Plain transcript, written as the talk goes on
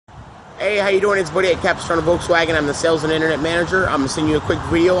Hey, how you doing? It's Buddy at Capistrano Volkswagen. I'm the sales and internet manager. I'm going to send you a quick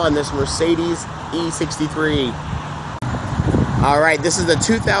video on this Mercedes E63. Alright, this is the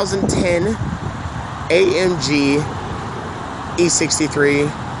 2010 AMG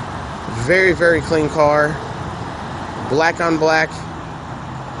E63. Very, very clean car. Black on black.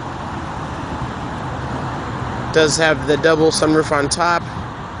 Does have the double sunroof on top.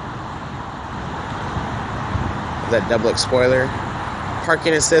 That double spoiler.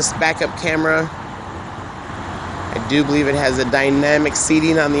 Parking assist, backup camera. I do believe it has a dynamic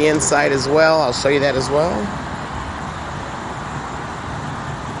seating on the inside as well. I'll show you that as well.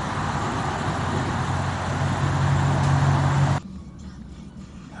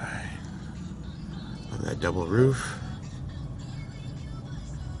 Alright. That double roof.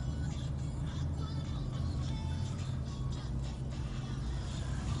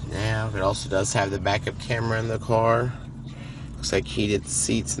 Now it also does have the backup camera in the car. Looks like heated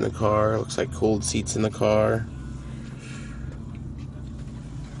seats in the car. Looks like cooled seats in the car.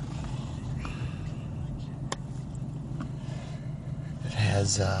 It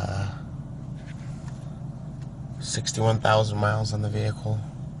has 61,000 miles on the vehicle.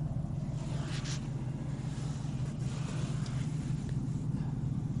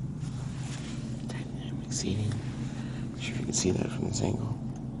 Dynamic seating. Not sure if you can see that from this angle.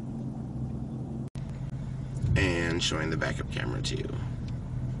 And showing the backup camera too.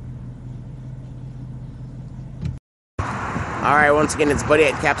 Alright, once again, it's Buddy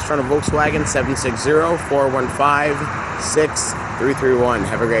at Capistrano Volkswagen, 760-415-6331.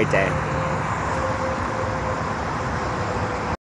 Have a great day.